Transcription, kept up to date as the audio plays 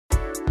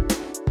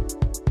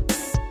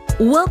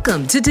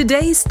Welcome to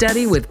today's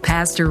study with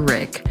Pastor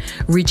Rick.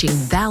 Reaching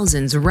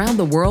thousands around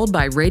the world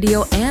by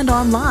radio and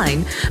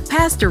online,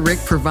 Pastor Rick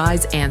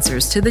provides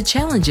answers to the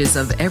challenges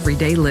of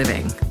everyday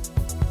living.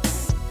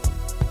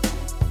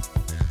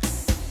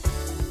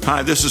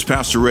 Hi, this is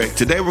Pastor Rick.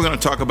 Today we're going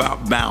to talk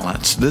about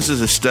balance. This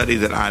is a study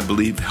that I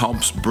believe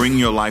helps bring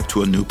your life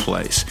to a new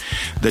place.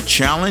 The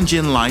challenge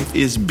in life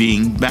is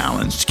being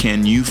balanced.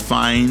 Can you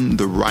find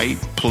the right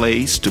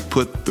place to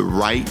put the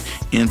right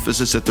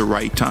emphasis at the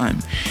right time?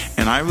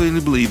 And I really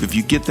believe if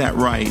you get that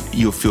right,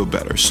 you'll feel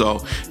better.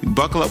 So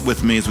buckle up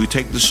with me as we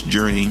take this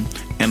journey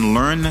and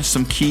learn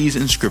some keys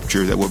in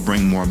Scripture that will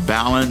bring more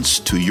balance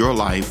to your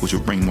life, which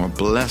will bring more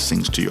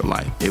blessings to your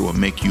life. It will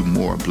make you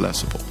more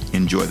blessable.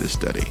 Enjoy this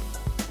study.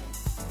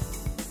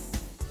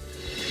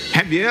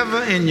 Have you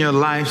ever in your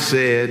life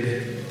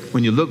said,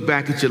 when you look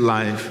back at your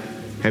life,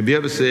 have you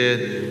ever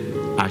said,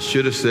 I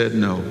should have said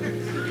no?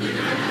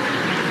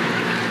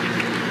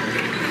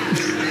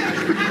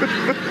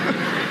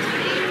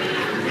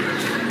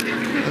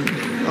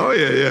 Oh,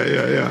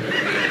 yeah.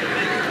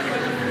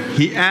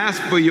 He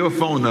asked for your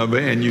phone number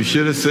and you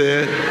should have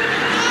said,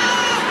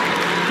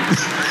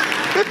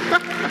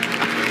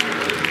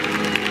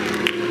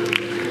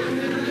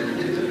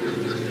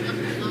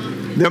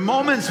 there are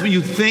moments when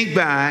you think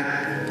back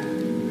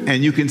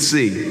and you can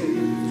see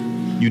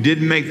you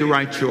didn't make the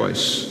right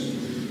choice.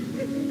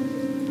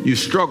 You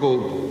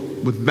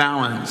struggled with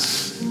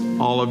balance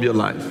all of your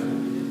life.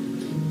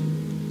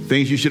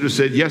 Things you should have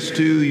said yes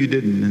to, you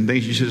didn't. And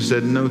things you should have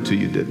said no to,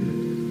 you didn't.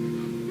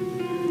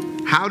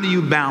 How do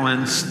you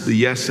balance the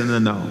yes and the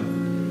no?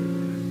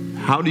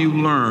 How do you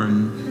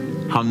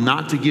learn how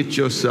not to get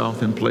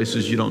yourself in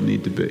places you don't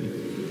need to be?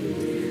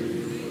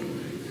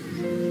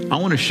 I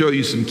want to show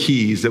you some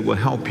keys that will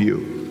help you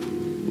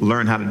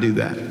learn how to do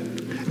that.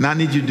 And I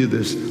need you to do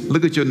this.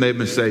 Look at your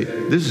neighbor and say,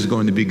 this is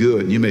going to be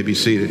good. You may be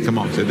seated. Come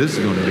on, say, this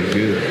is going to be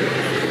good.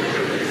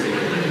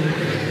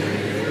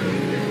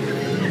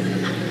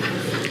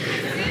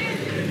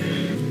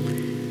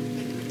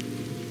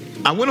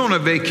 I went on a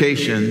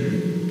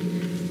vacation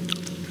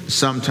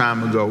some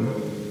time ago,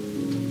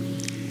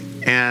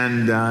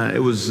 and it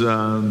was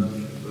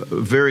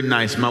very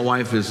nice. My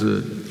wife is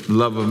a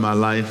love of my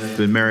life.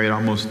 Been married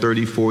almost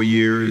 34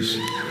 years.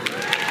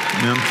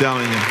 And I'm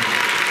telling you,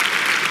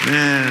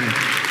 man,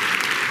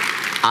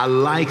 I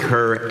like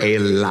her a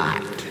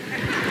lot.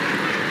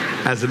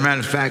 As a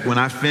matter of fact, when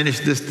I finish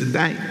this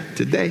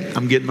today,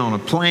 I'm getting on a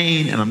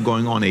plane and I'm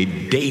going on a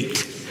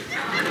date.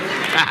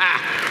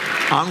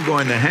 I'm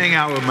going to hang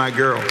out with my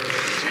girl.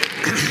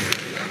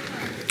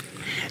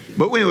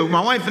 But anyway,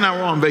 my wife and I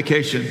were on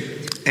vacation,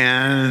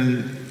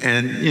 and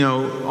you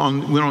know,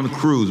 we went on the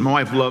cruise. My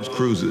wife loves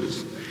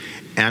cruises.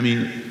 I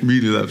mean,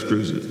 really loves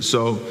cruises.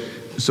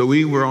 So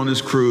we were on this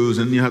cruise,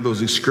 and you have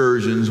those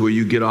excursions where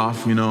you get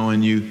off, you know,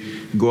 and you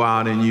go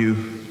out and you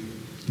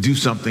do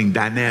something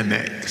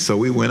dynamic. So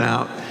we went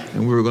out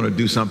and we were going to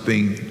do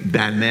something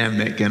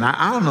dynamic. And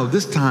I don't know,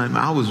 this time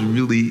I was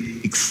really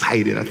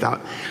excited. I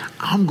thought,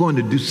 I'm going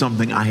to do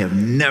something I have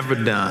never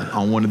done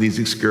on one of these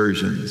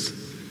excursions.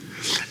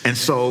 And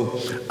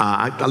so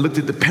I looked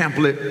at the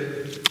pamphlet,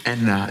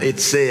 and it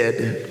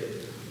said,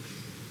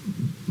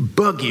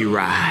 buggy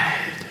ride.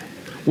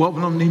 Well,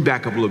 let me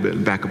back up a little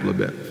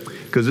bit,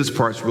 because this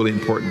part's really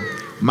important.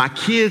 My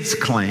kids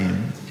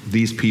claim,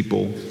 these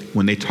people,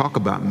 when they talk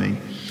about me,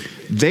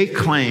 they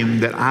claim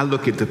that I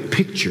look at the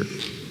picture.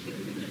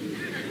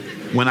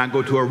 When I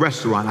go to a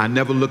restaurant, I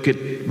never look at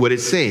what it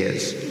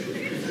says.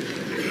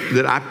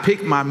 That I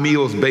pick my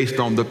meals based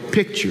on the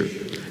picture.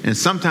 And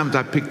sometimes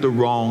I pick the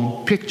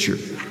wrong picture.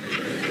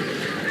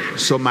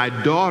 So my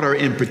daughter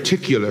in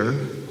particular,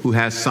 who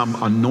has some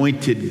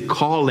anointed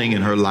calling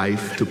in her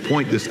life to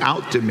point this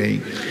out to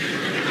me,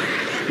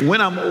 when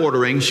I'm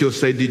ordering, she'll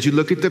say, did you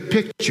look at the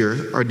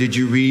picture or did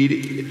you read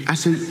it? I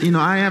said, you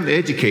know, I am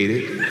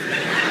educated.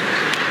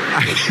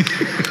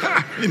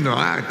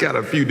 I got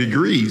a few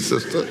degrees,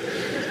 sister.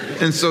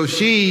 And so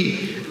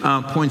she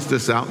points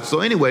this out. So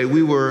anyway,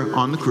 we were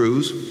on the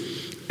cruise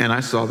and I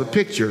saw the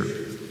picture.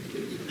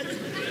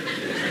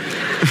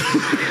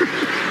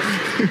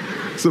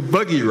 It's a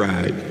buggy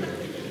ride.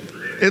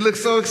 It looked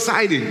so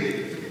exciting.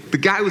 The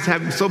guy was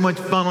having so much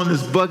fun on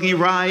this buggy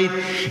ride,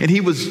 and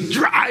he was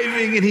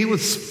driving, and he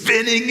was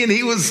spinning, and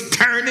he was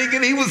turning,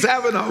 and he was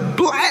having a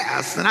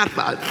blast. And I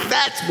thought,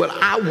 that's what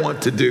I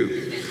want to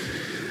do.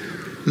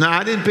 Now,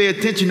 I didn't pay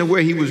attention to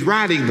where he was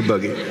riding the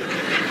buggy.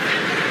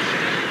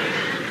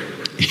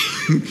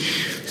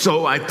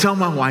 So I tell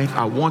my wife,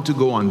 I want to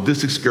go on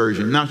this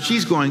excursion. Now,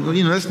 she's going, well,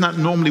 you know, that's not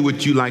normally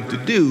what you like to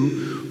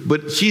do,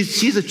 but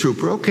she's a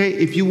trooper. Okay,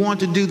 if you want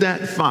to do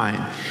that,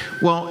 fine.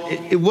 Well,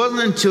 it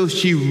wasn't until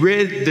she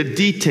read the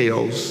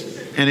details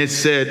and it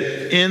said,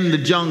 in the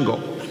jungle.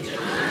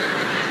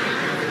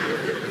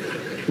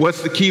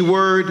 What's the key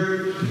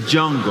word?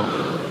 Jungle.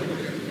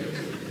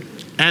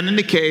 And in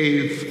the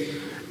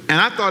cave. And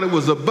I thought it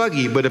was a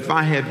buggy, but if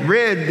I had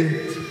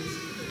read,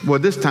 well,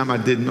 this time I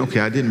didn't. Okay,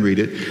 I didn't read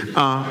it.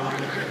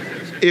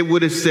 It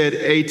would have said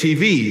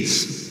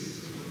ATVs.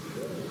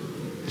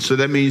 So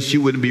that means she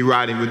wouldn't be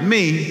riding with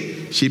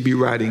me. She'd be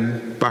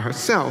riding by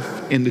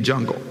herself in the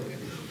jungle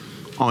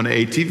on an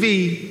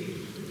ATV,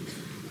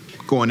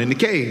 going in the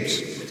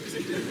caves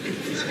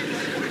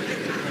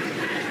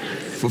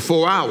for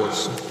 4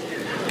 hours.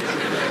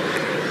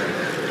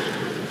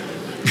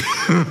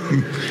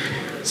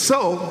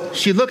 So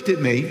she looked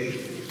at me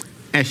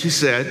and she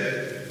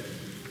said,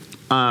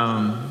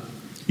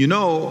 you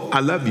know,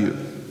 I love you.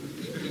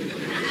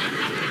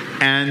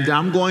 And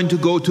I'm going to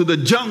go to the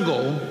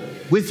jungle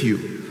with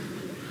you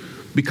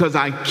because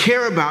I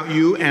care about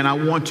you and I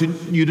want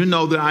you to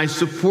know that I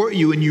support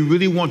you and you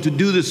really want to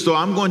do this. So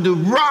I'm going to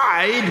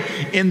ride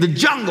in the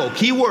jungle.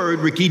 Key word,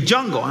 Ricky,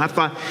 jungle. And I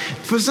thought,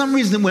 for some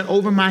reason it went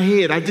over my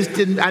head. I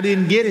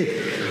didn't get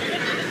it.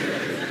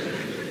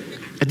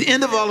 At the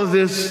end of all of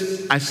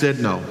this, I said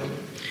no.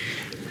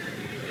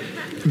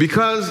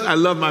 Because I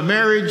love my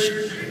marriage.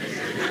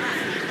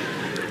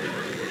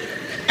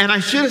 And I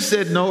should have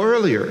said no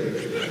earlier.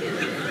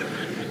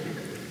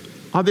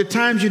 Are there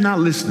times you're not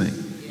listening?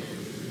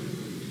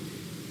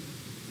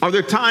 Are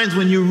there times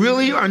when you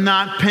really are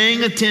not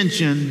paying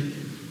attention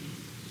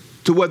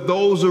to what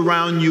those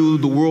around you,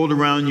 the world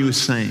around you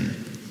is saying?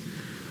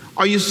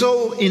 Are you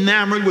so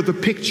enamored with a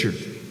picture,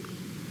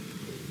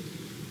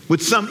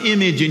 with some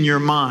image in your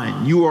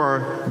mind? You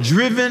are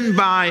driven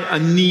by a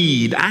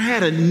need. I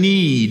had a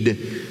need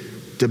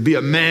to be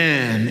a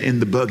man in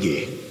the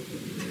buggy.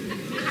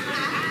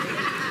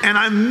 And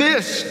I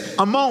missed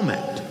a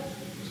moment.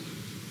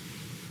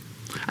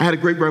 I had a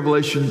great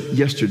revelation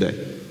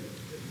yesterday.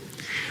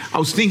 I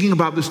was thinking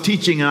about this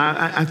teaching and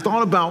I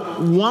thought about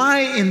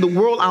why in the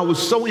world I was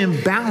so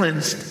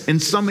imbalanced in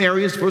some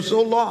areas for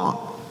so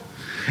long.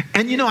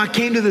 And you know, I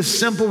came to this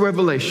simple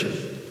revelation.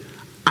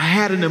 I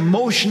had an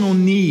emotional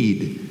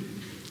need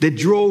that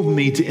drove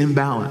me to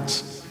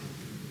imbalance.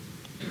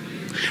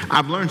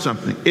 I've learned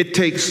something. It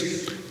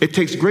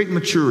takes great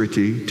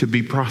maturity to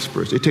be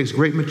prosperous. It takes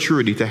great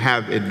maturity to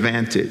have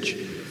advantage.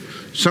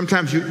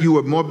 Sometimes you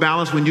were more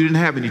balanced when you didn't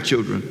have any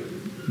children.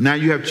 Now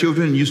you have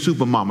children and you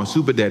super mama,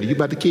 super daddy. You're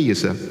about to kill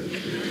yourself.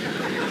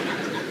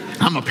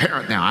 I'm a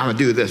parent now. I'm going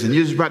to do this. And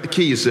you're just about to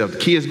kill yourself. The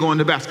kids going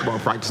to basketball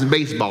practice and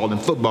baseball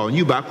and football and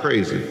you about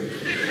crazy.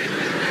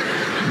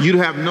 You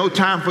have no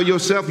time for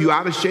yourself. You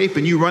out of shape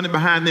and you running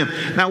behind them.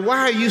 Now, why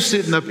are you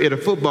sitting up at a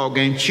football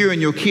game cheering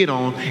your kid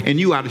on and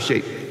you out of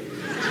shape?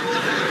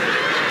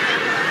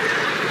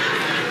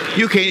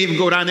 You can't even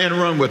go down there and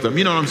run with them.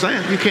 You know what I'm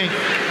saying? You can't.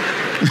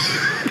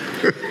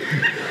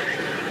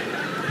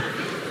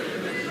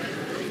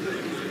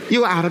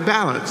 You're out of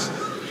balance.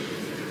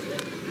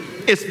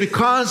 It's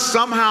because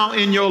somehow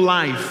in your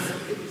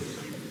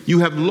life you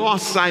have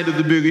lost sight of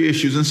the bigger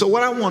issues. And so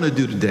what I want to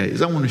do today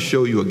is I want to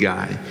show you a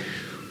guy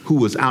who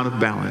was out of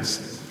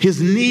balance. His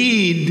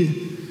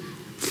need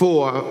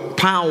for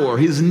power,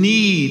 his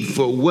need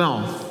for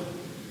wealth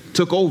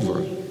took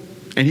over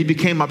and he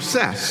became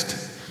obsessed.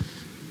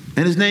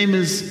 And his name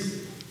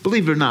is,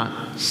 believe it or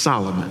not,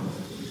 Solomon.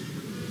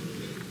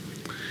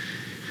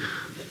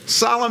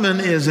 Solomon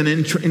is an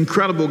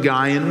incredible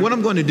guy, and what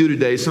I'm going to do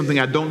today is something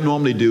I don't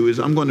normally do, is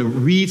I'm going to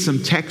read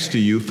some text to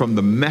you from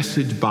the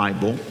Message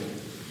Bible,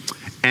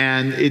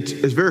 and it's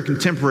a very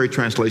contemporary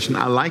translation.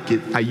 I like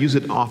it. I use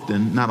it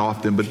often, not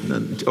often, but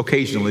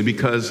occasionally,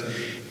 because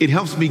it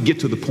helps me get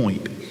to the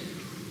point.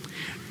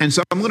 And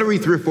so I'm going to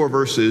read 3 or 4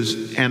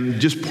 verses and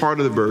just part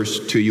of the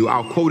verse to you.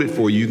 I'll quote it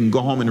for you. You can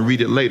go home and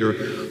read it later,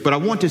 but I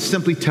want to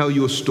simply tell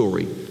you a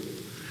story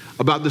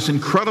about this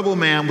incredible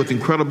man with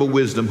incredible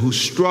wisdom who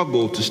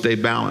struggled to stay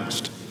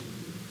balanced.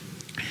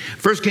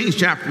 1 Kings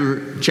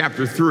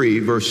chapter 3,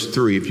 verse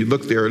 3. If you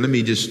look there, let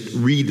me just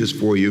read this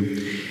for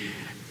you.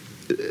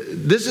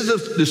 This is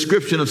a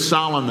description of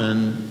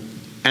Solomon,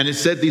 and it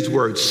said these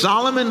words: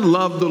 Solomon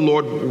loved the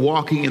Lord,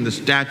 walking in the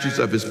statutes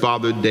of his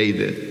father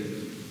David.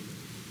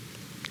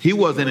 He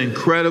was an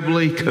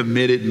incredibly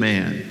committed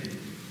man,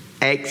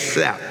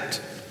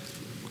 except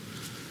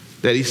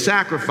that he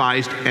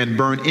sacrificed and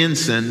burned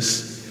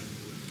incense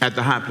at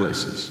the high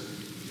places.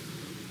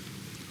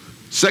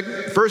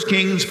 1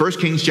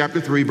 Kings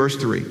chapter 3, verse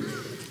 3.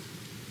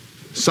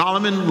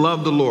 Solomon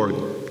loved the Lord.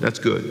 That's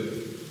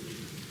good.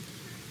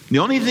 The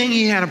only thing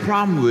he had a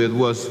problem with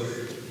was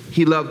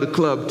he loved the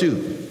club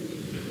too.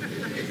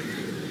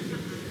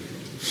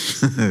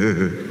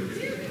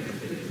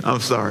 I'm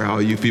sorry,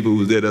 all you people who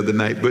was there the other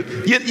night, but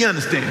you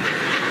understand.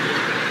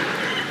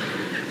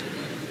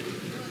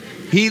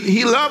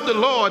 He loved the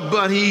Lord,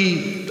 but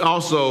he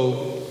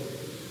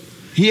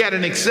had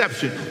an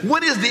exception.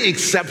 What is the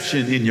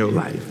exception in your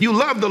life? You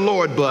love the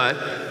Lord, but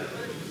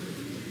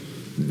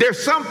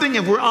there's something,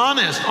 if we're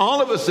honest,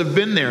 all of us have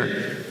been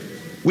there.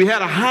 We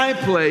had a high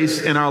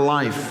place in our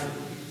life.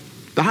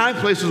 The high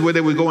place is where they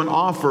would go and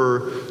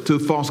offer to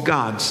false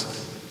gods.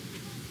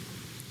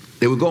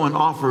 They would go and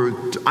offer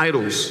to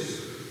idols.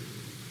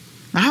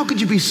 Now, how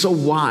could you be so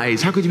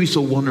wise? How could you be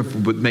so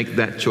wonderful but make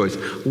that choice?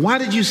 Why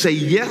did you say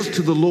yes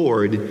to the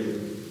Lord,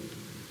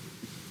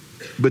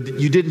 but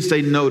you didn't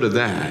say no to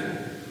that?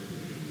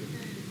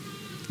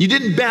 You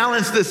didn't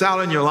balance this out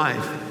in your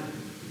life.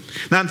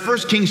 Now in 1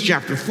 Kings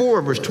chapter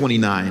 4, verse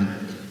 29,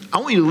 I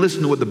want you to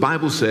listen to what the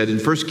Bible said in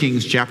 1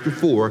 Kings chapter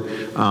 4,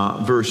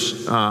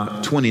 verse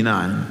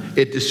 29.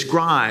 It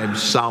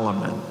describes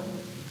Solomon.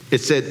 It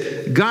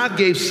said, God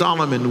gave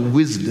Solomon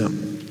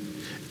wisdom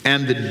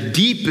and the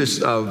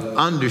deepest of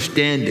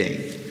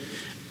understanding,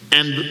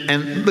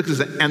 and look at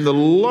this, and the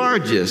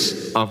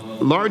largeness of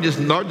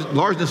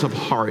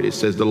heart. It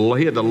says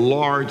he had a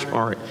large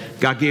heart.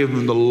 God gave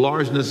him the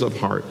largeness of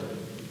heart.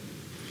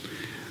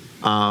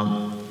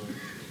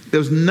 There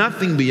was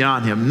nothing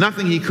beyond him,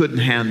 nothing he couldn't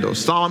handle.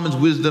 Solomon's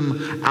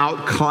wisdom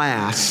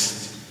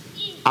outclassed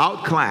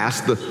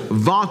the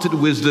vaunted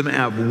wisdom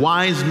of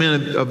wise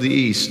men of the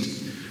East.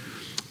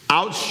 He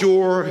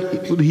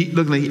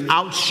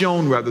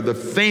outshone the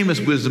famous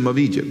wisdom of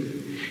Egypt.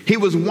 He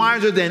was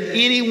wiser than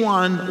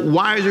anyone,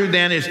 wiser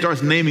than, it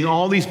starts naming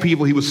all these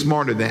people he was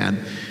smarter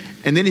than.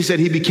 And then he said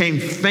he became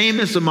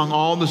famous among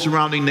all the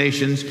surrounding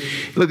nations.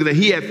 Look at that.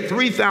 He had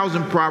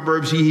 3,000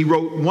 proverbs. He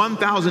wrote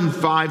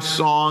 1,005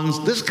 songs.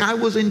 This guy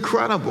was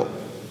incredible.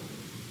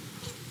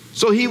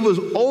 So he was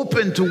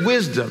open to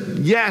wisdom.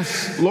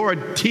 Yes,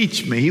 Lord,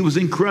 teach me. He was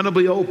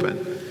incredibly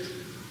open.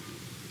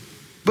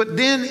 But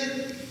then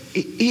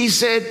he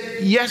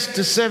said yes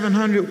to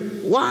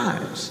 700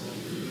 wives.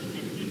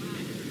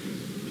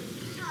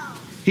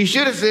 He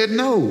should have said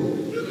no.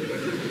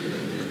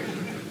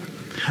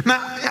 Now,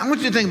 I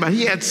want you to think about it.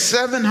 He had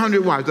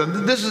 700 wives. Now,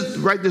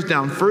 write this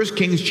down. 1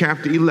 Kings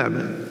chapter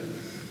 11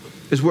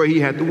 is where he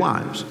had the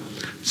wives.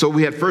 So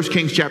we had 1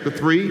 Kings chapter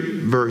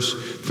 3, verse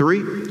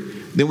 3.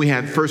 Then we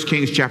had 1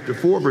 Kings chapter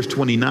 4, verse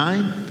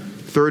 29.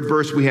 Third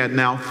verse we had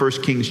now 1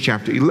 Kings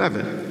chapter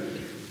 11.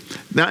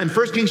 Now, in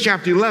 1 Kings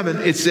chapter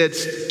 11, it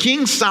says,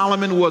 King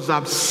Solomon was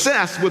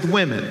obsessed with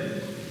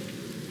women.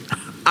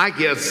 I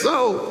guess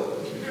so.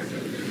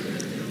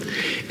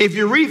 If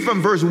you read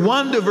from verse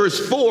 1 to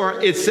verse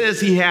 4, it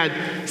says he had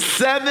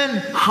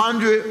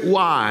 700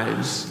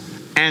 wives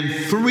and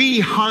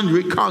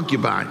 300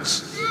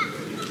 concubines.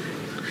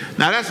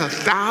 Now that's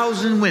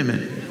 1,000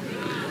 women.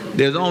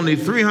 There's only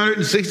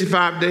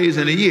 365 days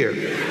in a year.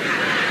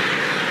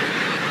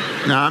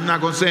 Now I'm not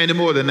going to say any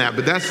more than that,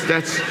 but that's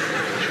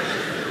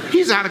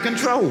he's out of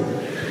control.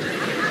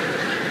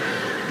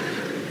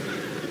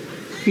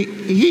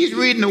 He's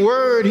reading the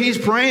word, he's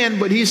praying,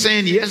 but he's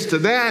saying yes to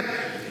that.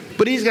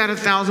 But he's got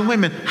 1,000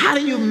 women. How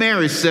do you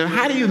marry, Sarah?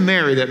 How do you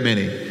marry that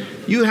many?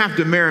 You have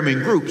to marry them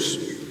in groups.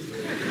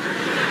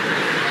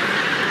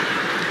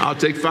 I'll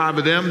take 5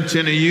 of them,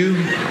 10 of you.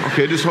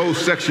 Okay, this whole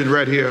section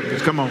right here.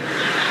 Come on.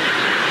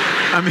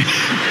 I mean,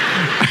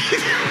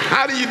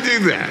 how do you do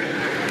that?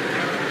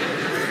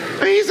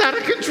 He's out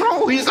of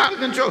control. He's out of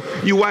control.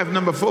 You wife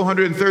number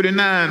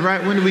 439,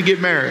 right? When did we get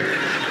married?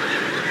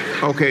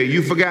 Okay,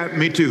 you forgot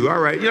me too.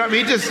 All right. You know what I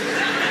mean?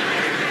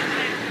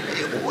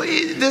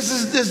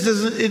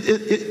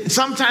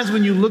 Sometimes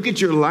when you look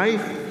at your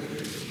life,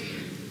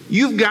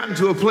 you've gotten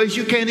to a place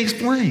you can't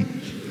explain.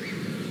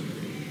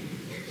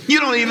 You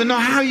don't even know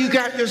how you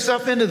got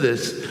yourself into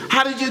this.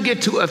 How did you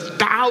get to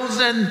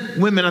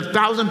 1,000 women,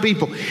 1,000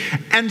 people?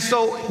 And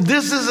so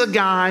this is a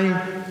guy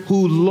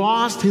who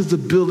lost his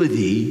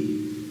ability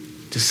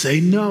to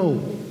say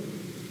no.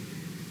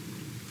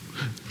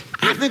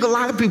 I think a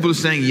lot of people are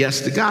saying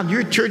yes to God.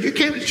 You're at church. You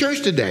came to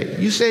church today.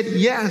 You said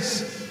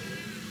yes.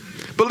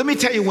 But let me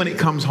tell you when it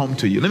comes home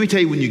to you. Let me tell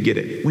you when you get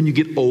it. When you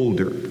get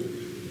older.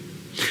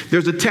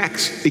 There's a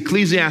text,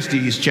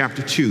 Ecclesiastes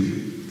chapter 2,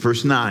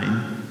 verse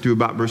 9 through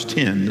about verse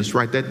 10. Let's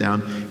write that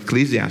down.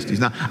 Ecclesiastes.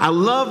 Now, I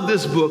love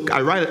this book.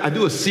 I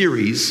do a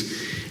series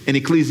in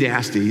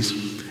Ecclesiastes,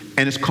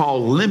 and it's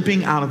called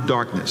Limping Out of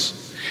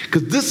Darkness.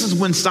 Because this is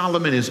when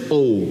Solomon is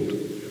old.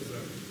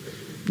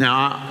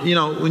 Now, you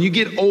know, when you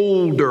get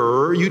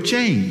older, you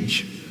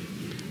change.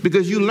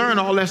 Because you learn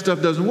all that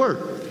stuff doesn't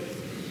work.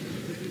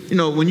 You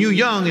know, when you're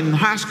young in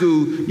high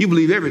school, you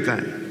believe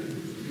everything.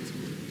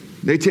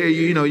 They tell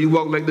you, you know, you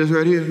walk like this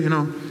right here, you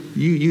know,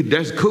 you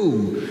that's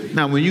cool.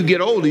 Now, when you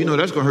get older, you know,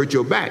 that's going to hurt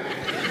your back.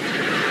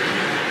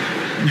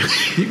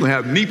 You're going to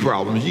have knee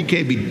problems. You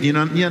can't be, you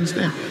know, you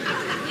understand?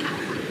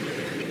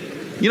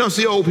 You don't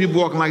see old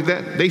people walking like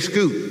that. They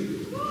scoot.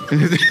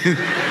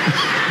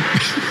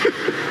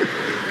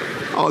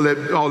 all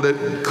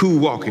that cool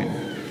walking.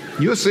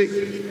 You'll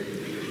see.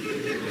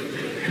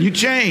 You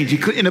change.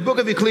 In the book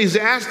of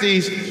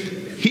Ecclesiastes,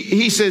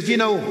 he says, you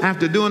know,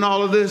 after doing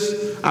all of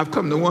this, I've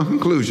come to one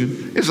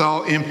conclusion. It's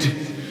all empty.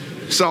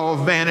 It's all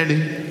vanity.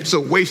 It's a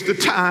waste of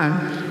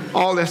time.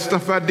 All that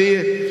stuff I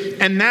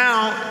did. And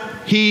now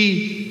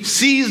he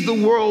sees the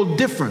world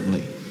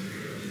differently.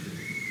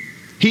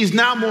 He's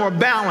now more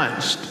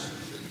balanced.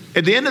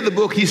 At the end of the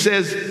book, he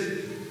says,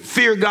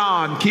 fear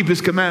God and keep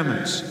his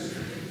commandments.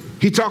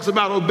 He talks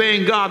about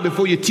obeying God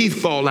before your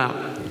teeth fall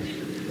out.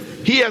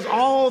 He has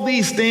all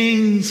these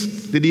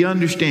things that he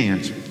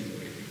understands.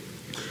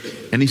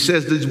 And he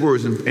says these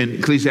words in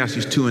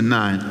Ecclesiastes 2 and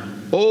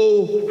 9.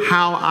 Oh,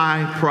 how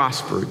I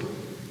prospered.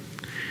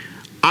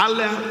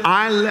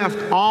 I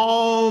left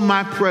all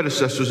my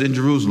predecessors in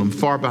Jerusalem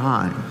far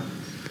behind.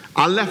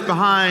 I left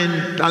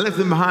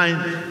them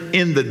behind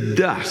in the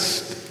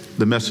dust.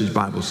 the Message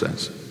Bible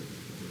says.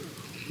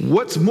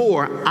 What's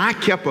more, I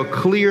kept a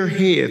clear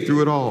head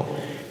through it all.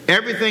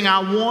 Everything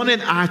I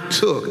wanted, I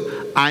took.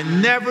 I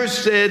never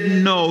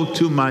said no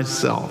to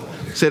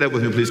myself. Say that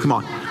with me, please. Come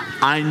on.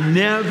 I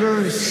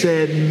never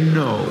said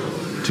no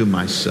to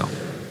myself.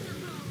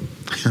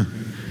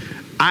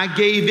 I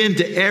gave in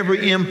to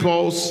every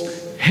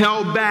impulse,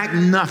 held back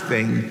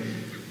nothing.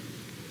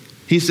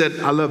 He said,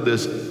 I love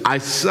this, I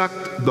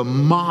sucked the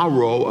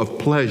marrow of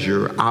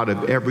pleasure out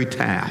of every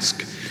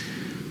task.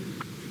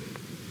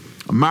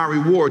 My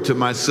reward to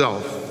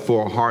myself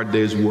for a hard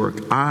day's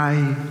work.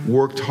 I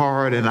worked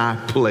hard and I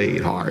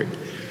played hard.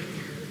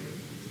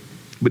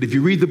 But if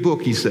you read the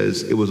book, he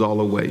says, it was all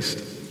a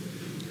waste.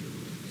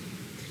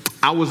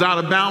 I was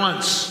out of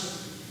balance.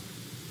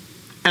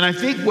 And I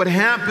think what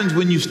happens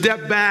when you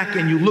step back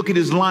and you look at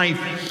his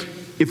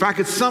life, if I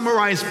could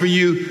summarize for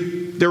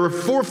you, there were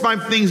 4 or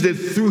 5 things that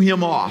threw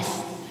him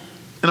off.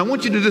 And I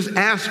want you to just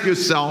ask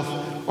yourself,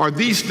 are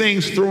these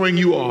things throwing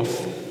you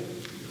off?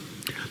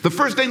 The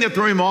first thing that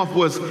threw him off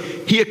was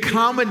he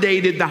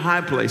accommodated the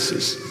high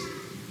places.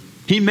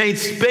 He made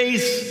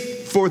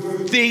space for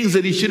things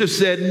that he should have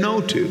said no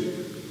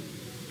to.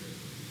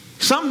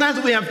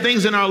 Sometimes we have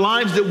things in our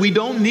lives that we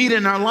don't need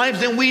in our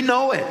lives and we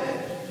know it,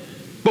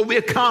 but we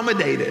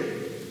accommodate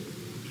it.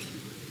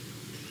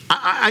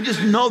 I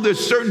just know there's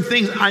certain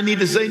things I need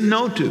to say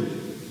no to.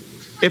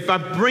 If I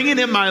bring it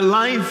in my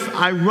life,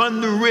 I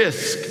run the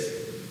risk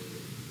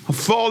of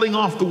falling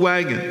off the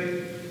wagon.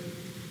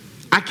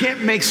 I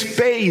can't make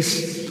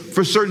space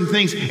for certain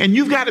things. And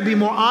you've got to be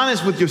more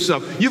honest with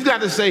yourself. You've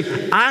got to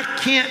say, I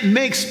can't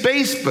make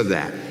space for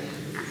that.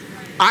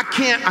 I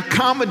can't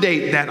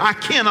accommodate that. I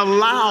can't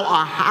allow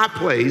a high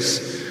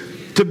place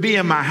to be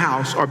in my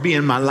house or be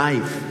in my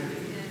life.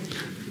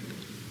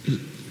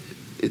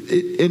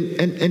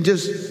 And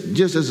just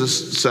as a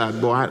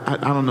sidebar, I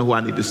don't know who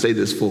I need to say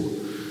this for.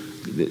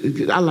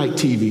 I like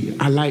TV.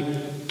 I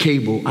like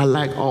cable. I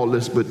like all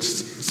this, but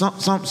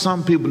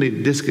some people need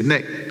to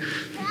disconnect.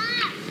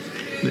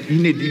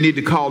 You need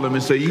to call them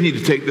and say, you need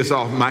to take this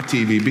off my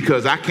TV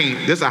because I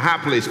can't, this is a high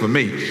place for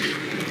me.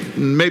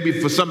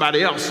 Maybe for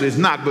somebody else it's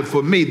not, but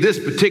for me, this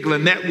particular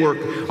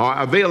network or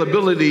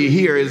availability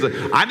here is,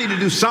 I need to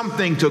do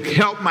something to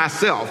help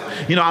myself.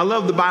 You know, I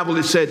love the Bible.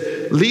 It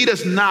said, lead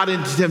us not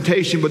into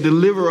temptation, but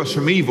deliver us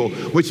from evil,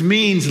 which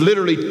means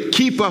literally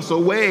keep us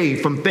away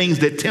from things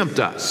that tempt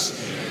us.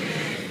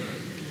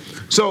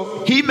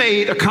 So he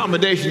made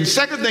accommodations.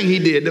 Second thing he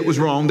did that was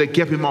wrong, that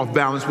kept him off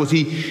balance, was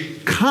he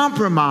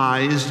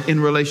compromised in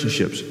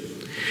relationships.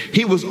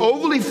 He was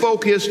overly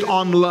focused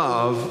on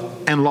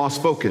love and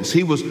lost focus.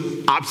 He was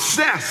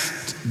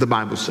obsessed, the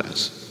Bible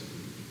says.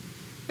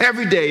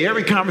 Every day,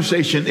 every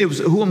conversation, it was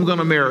who I'm going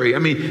to marry. I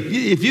mean,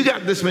 if you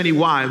got this many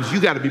wives,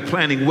 you got to be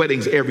planning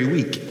weddings every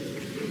week.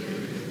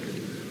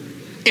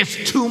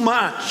 It's too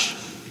much.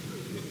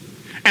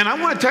 And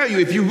I want to tell you,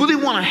 if you really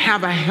want to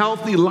have a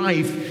healthy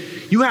life,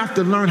 you have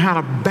to learn how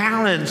to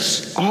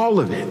balance all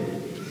of it.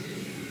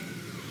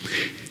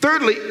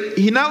 Thirdly,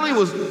 he not only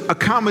was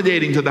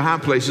accommodating to the high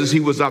places,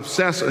 he was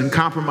obsessed and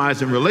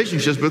compromised in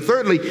relationships, but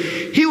thirdly,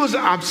 he was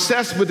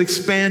obsessed with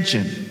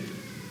expansion.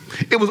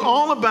 It was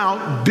all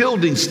about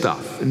building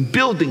stuff and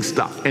building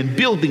stuff and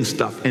building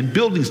stuff and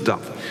building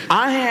stuff.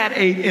 I had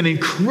an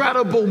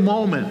incredible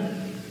moment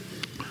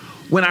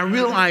when I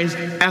realized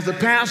as a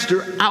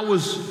pastor,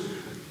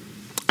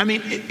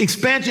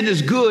 expansion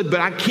is good, but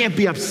I can't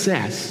be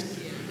obsessed.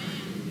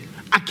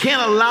 I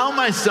can't allow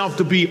myself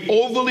to be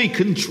overly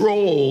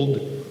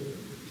controlled,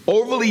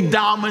 overly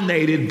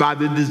dominated by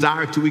the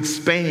desire to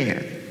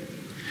expand.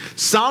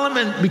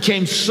 Solomon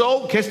became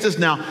so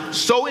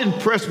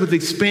impressed with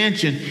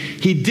expansion,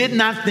 he did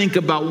not think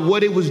about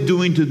what it was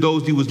doing to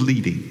those he was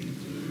leading.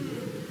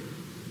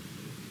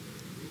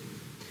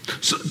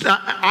 So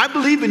I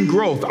believe in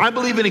growth. I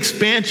believe in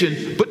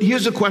expansion. But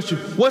here's the question.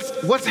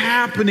 What's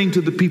happening to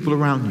the people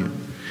around you?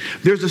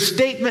 There's a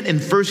statement in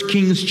 1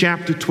 Kings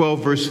chapter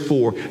 12, verse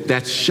 4,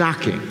 that's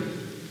shocking.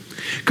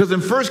 Because in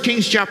 1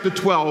 Kings chapter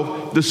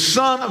 12, the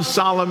son of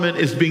Solomon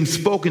is being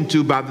spoken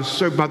to by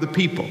the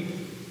people.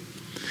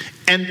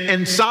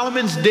 And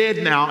Solomon's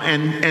dead now,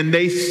 and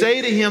they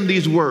say to him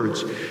these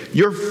words.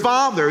 Your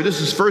father, this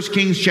is 1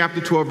 Kings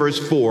chapter 12,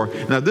 verse 4.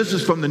 Now this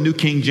is from the New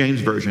King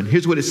James Version.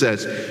 Here's what it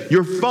says.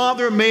 Your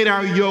father made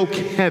our yoke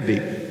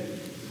heavy.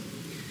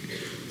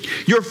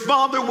 Your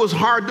father was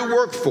hard to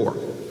work for.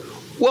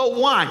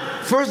 Well, why?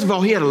 First of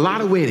all, he had a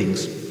lot of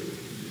weddings.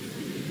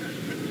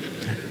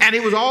 And he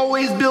was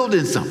always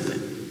building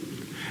something.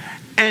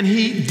 And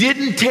he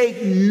didn't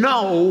take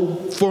no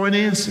for an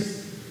answer.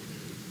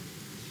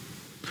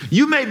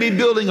 You may be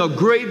building a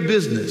great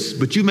business,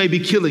 but you may be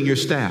killing your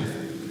staff.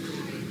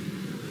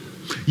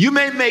 You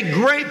may make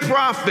great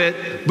profit,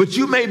 but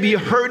you may be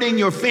hurting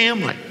your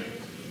family.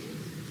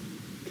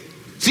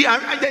 See,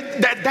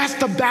 that's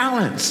the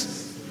balance.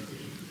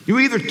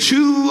 You're either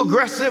too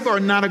aggressive or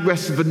not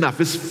aggressive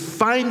enough. It's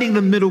finding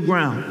the middle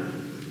ground.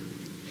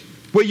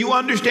 Where you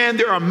understand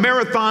there are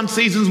marathon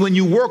seasons when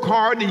you work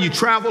hard and you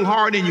travel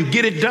hard and you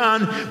get it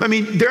done. I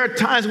mean, there are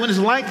times when it's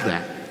like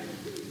that.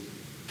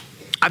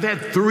 I've had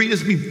three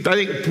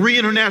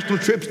international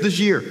trips this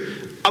year.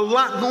 A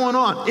lot going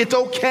on. It's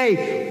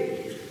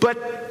okay. But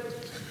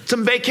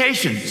some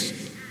vacations,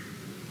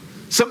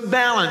 some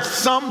balance.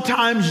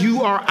 Sometimes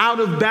you are out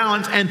of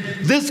balance. And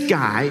this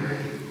guy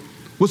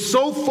was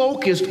so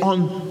focused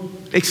on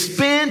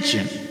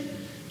expansion.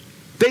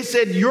 They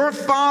said, your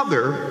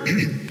father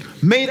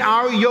made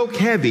our yoke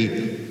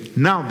heavy.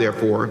 Now,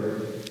 therefore,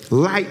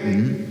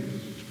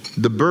 lighten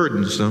the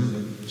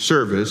burdensome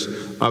service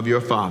of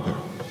your father.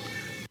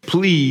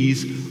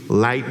 Please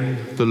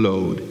lighten the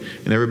load.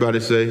 And everybody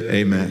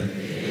say, amen.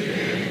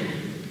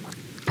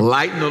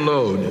 Lighten the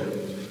load.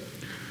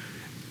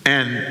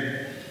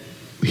 And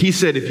he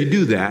said, if you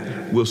do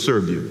that, we'll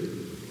serve you.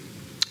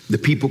 The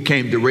people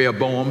came to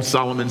Rehoboam,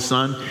 Solomon's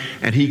son,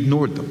 and he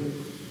ignored them.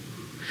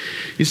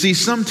 You see,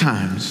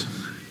 sometimes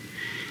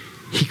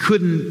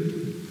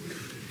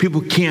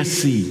people can't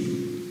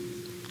see,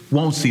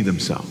 won't see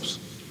themselves.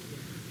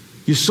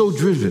 You're so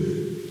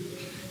driven.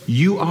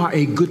 You are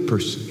a good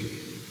person.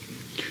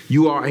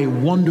 You are a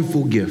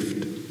wonderful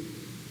gift.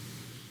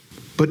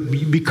 But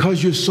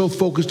because you're so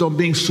focused on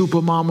being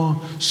super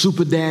mama,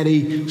 super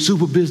daddy,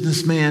 super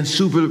businessman,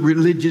 super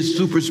religious,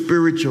 super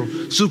spiritual,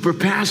 super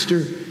pastor,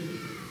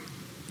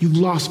 you've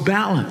lost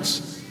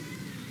balance.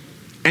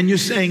 And you're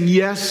saying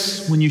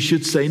yes when you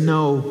should say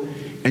no.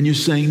 And you're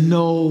saying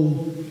no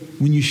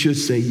when you should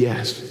say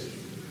yes.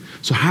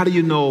 So how do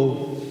you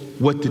know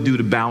what to do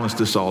to balance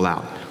this all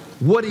out?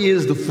 What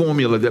is the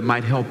formula that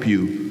might help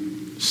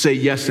you say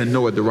yes and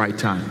no at the right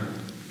time?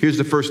 Here's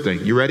the first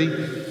thing. You ready?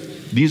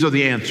 These are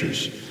the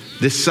answers.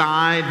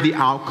 Decide the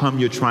outcome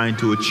you're trying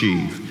to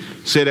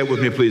achieve. Say that with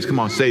me, please. Come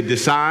on. Say,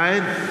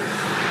 decide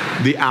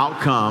the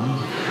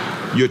outcome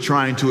you're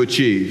trying to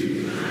achieve.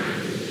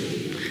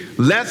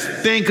 Let's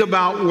think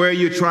about where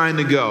you're trying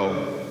to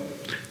go.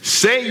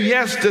 Say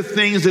yes to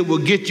things that will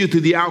get you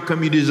to the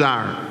outcome you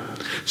desire.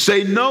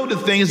 Say no to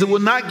things that will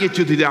not get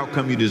you to the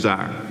outcome you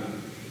desire.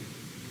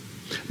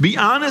 Be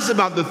honest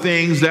about the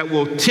things that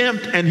will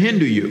tempt and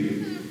hinder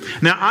you.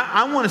 Now,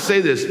 I want to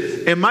say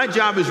this, and my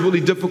job is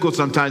really difficult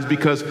sometimes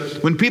because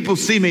when people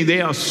see me,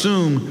 they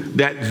assume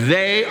that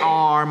they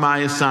are my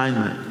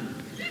assignment.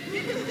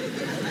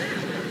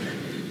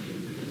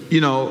 You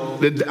know,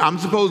 I'm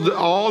supposed to,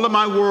 all of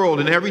my world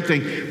and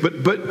everything,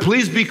 but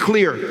please be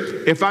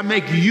clear. If I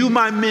make you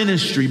my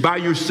ministry by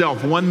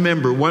yourself, one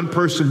member, one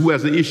person who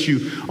has an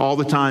issue all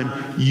the time,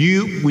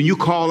 when you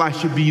call, I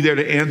should be there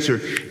to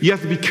answer. You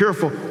have to be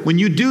careful. When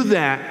you do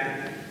that,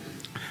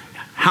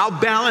 how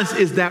balanced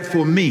is that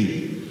for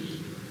me?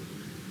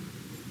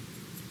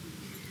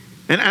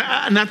 And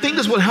I think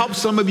this will help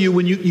some of you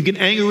when you get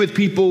angry with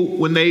people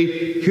when they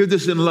hear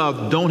this in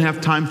love, don't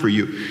have time for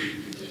you.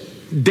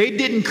 They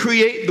didn't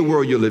create the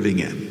world you're living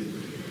in.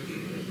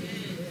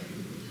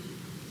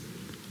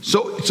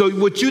 So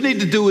what you need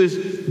to do is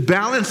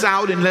balance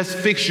out and let's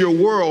fix your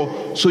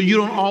world so you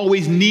don't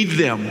always need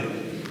them.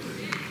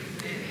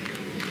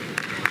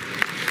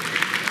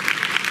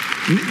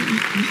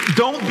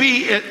 Don't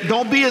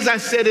be, as I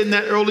said in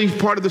that early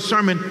part of the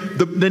sermon,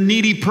 the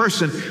needy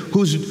person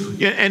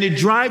and it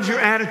drives your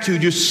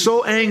attitude. You're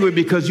so angry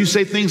because you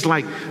say things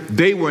like,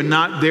 they were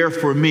not there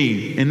for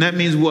me. And that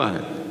means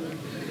what?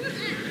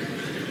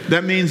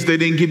 That means they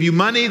didn't give you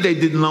money, they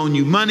didn't loan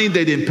you money,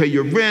 they didn't pay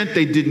your rent,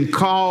 they didn't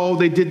call,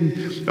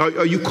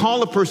 or you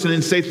call a person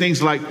and say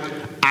things like,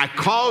 I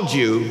called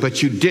you,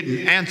 but you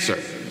didn't answer.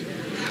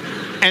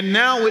 And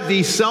now with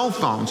these cell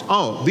phones,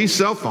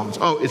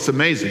 it's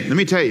amazing. Let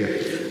me tell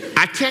you,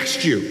 I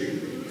text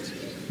you.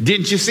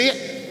 Didn't you see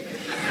it?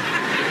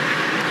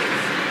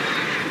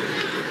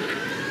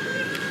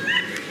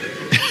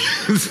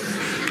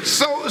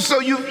 So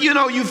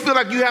you feel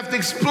like you have to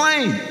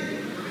explain.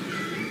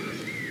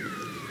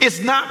 It's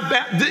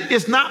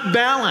not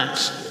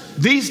balanced.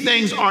 These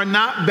things are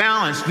not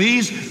balanced.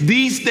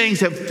 These things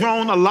have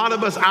thrown a lot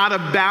of us out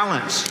of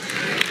balance.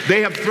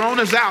 They have thrown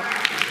us out.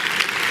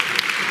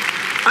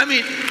 I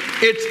mean,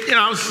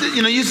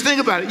 it's, you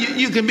think about it.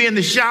 You can be in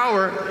the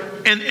shower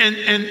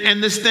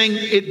and this thing,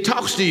 it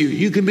talks to you.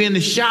 You can be in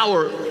the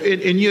shower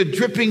and you're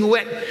dripping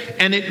wet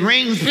and it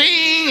rings,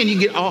 bing, and you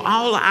get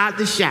all out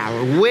the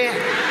shower wet.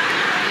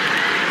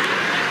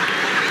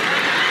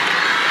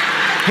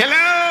 Hello?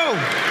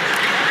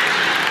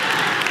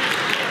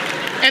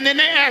 And then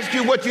they ask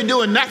you what you're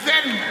doing, nothing?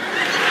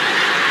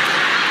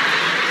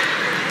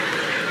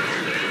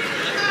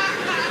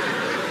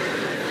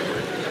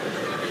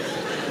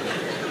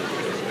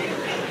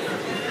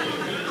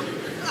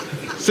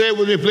 Say it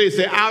with me, please.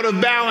 Say, out of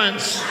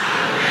balance.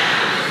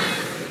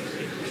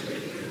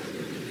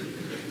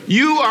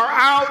 You are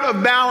out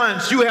of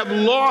balance. You have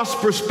lost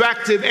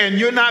perspective and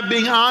you're not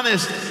being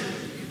honest.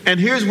 And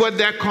here's what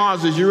that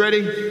causes. You ready?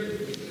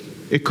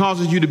 It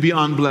causes you to be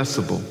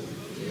unblessable.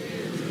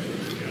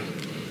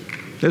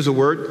 There's a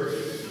word.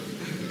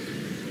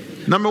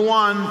 Number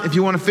one, if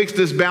you want to fix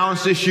this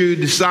balance issue,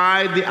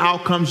 decide the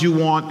outcomes you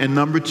want. And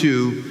number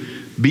two,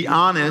 be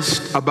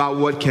honest about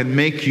what can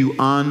make you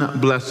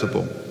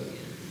unblessable.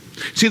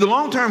 See, the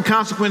long-term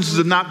consequences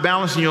of not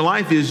balancing your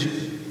life is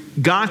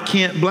God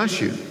can't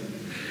bless you.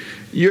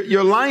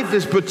 Your life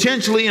is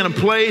potentially in a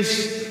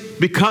place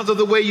because of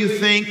the way you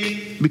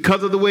think,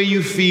 because of the way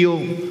you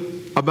feel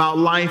about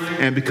life,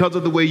 and because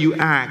of the way you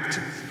act.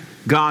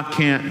 God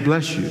can't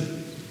bless you.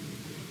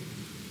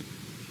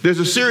 There's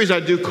a series I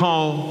do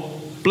called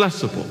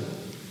Blessable.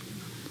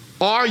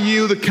 Are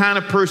you the kind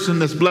of person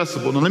that's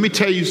blessable? Now, let me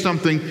tell you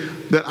something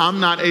that I'm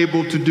not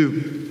able to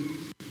do.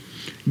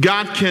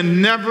 God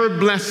can never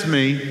bless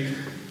me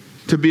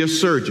to be a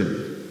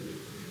surgeon.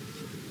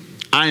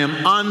 I am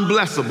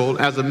unblessable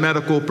as a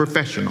medical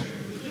professional.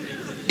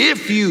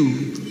 If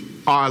you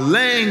are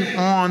laying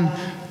on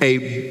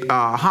a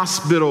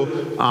hospital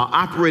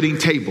operating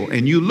table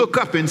and you look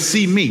up and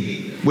see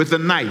me with a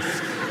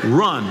knife,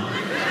 run.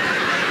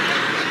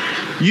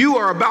 You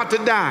are about to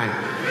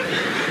die.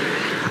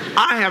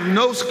 I have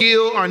no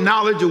skill or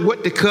knowledge of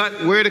what to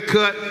cut, where to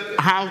cut,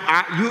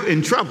 you're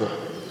in trouble.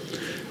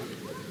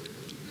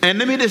 And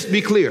let me just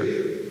be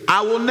clear.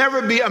 I will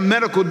never be a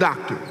medical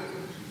doctor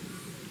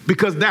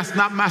because that's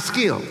not my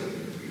skill.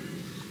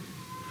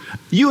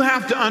 You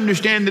have to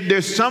understand that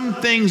there's some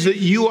things that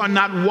you are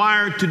not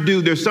wired to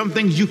do. There's some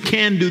things you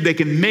can do that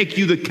can make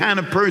you the kind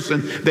of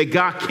person that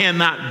God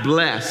cannot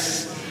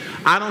bless.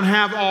 I don't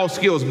have all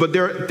skills, but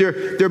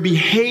there are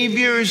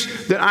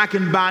behaviors that I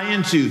can buy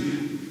into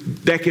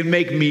that can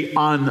make me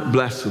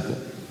unblessable.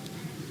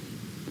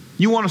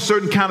 You want a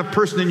certain kind of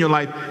person in your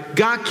life.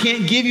 God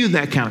can't give you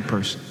that kind of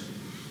person.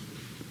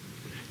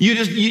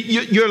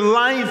 Your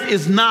life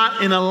is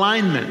not in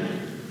alignment.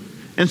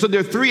 And so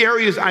there are three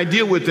areas I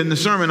deal with in the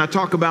sermon. I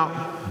talk about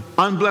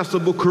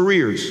unblessable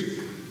careers,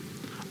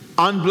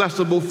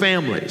 unblessable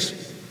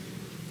families.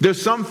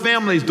 There's some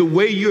families, the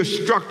way you're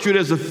structured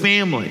as a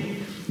family,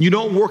 you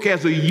don't work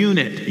as a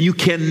unit. You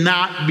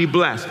cannot be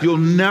blessed. You'll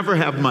never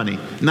have money,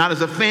 not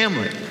as a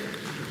family.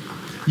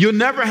 You'll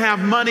never have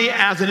money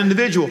as an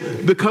individual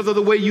because of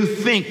the way you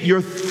think.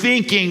 Your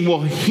thinking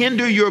will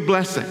hinder your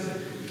blessing.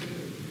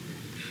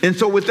 And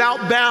so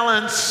without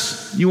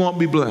balance, you won't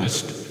be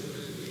blessed.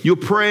 You'll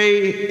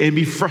pray and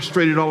be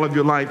frustrated all of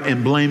your life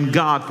and blame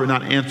God for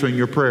not answering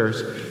your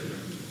prayers.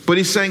 But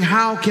he's saying,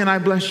 how can I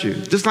bless you?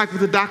 Just like with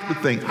the doctor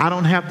thing, I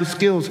don't have the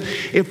skills.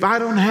 If I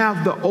don't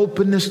have the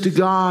openness to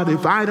God,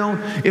 if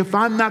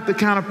I'm not the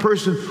kind of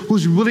person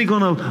who's really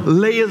going to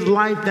lay his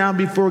life down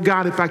before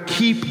God, if I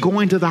keep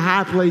going to the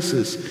high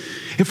places,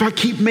 if I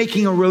keep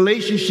making a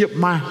relationship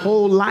my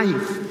whole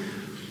life,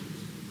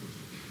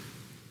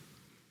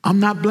 I'm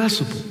not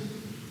blessable.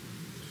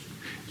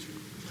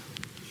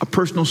 A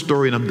personal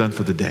story, and I'm done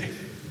for the day.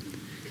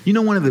 You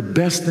know, one of the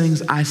best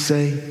things I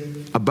say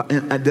about,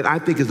 that I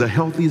think is the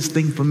healthiest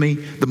thing for me,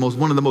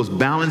 one of the most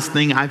balanced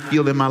thing I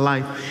feel in my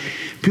life.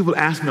 People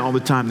ask me all the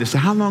time, they say,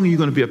 how long are you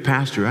going to be a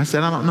pastor? I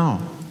said, I don't know.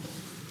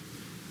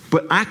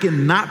 But I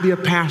cannot be a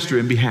pastor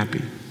and be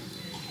happy.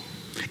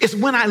 It's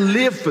when I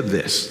live for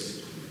this,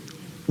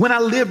 when I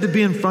live to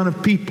be in front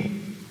of people.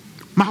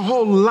 My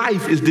whole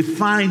life is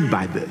defined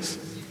by this.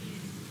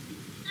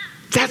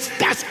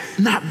 That's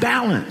not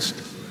balanced.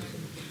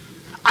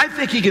 I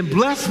think he can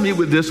bless me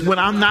with this when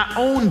I'm not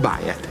owned by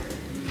it.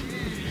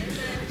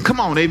 Come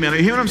on, amen. You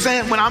hear what I'm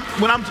saying? When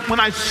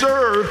I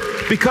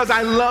serve because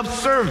I love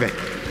serving.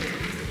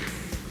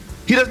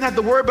 He doesn't have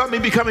to worry about me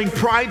becoming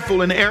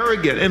prideful and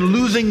arrogant and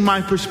losing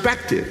my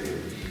perspective.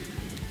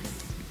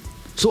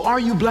 So are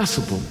you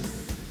blessable?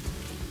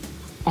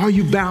 Are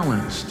you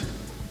balanced?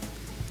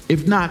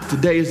 If not,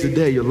 today is the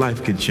day your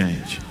life can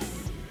change.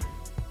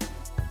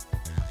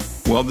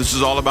 Well, this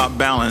is all about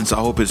balance. I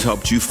hope it's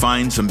helped you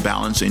find some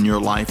balance in your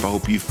life. I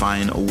hope you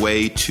find a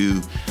way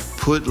to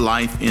put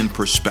life in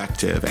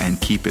perspective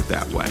and keep it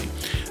that way.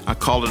 I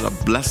call it a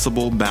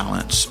blessable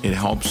balance. It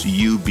helps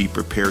you be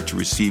prepared to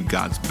receive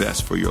God's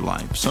best for your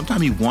life.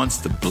 Sometimes he wants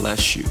to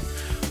bless you,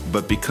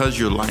 but because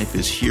your life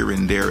is here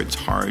and there, it's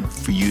hard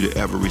for you to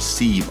ever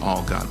receive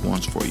all God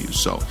wants for you.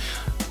 So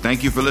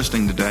thank you for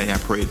listening today. I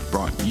pray it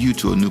brought you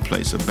to a new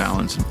place of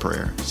balance and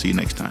prayer. See you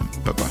next time.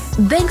 Bye-bye.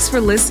 Thanks for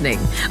listening.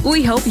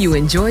 We hope you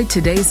enjoyed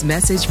today's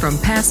message from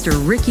Pastor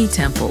Ricky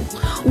Temple.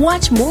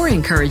 Watch more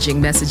encouraging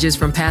messages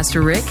from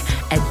Pastor Rick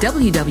at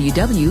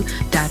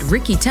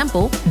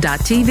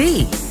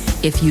www.rickytemple.tv.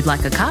 If you'd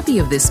like a copy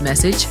of this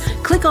message,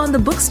 click on the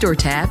bookstore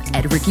tab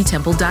at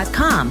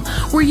rickytemple.com,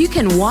 where you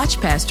can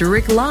watch Pastor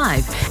Rick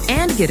live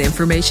and get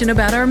information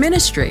about our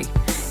ministry.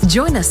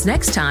 Join us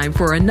next time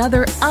for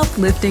another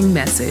uplifting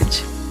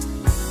message.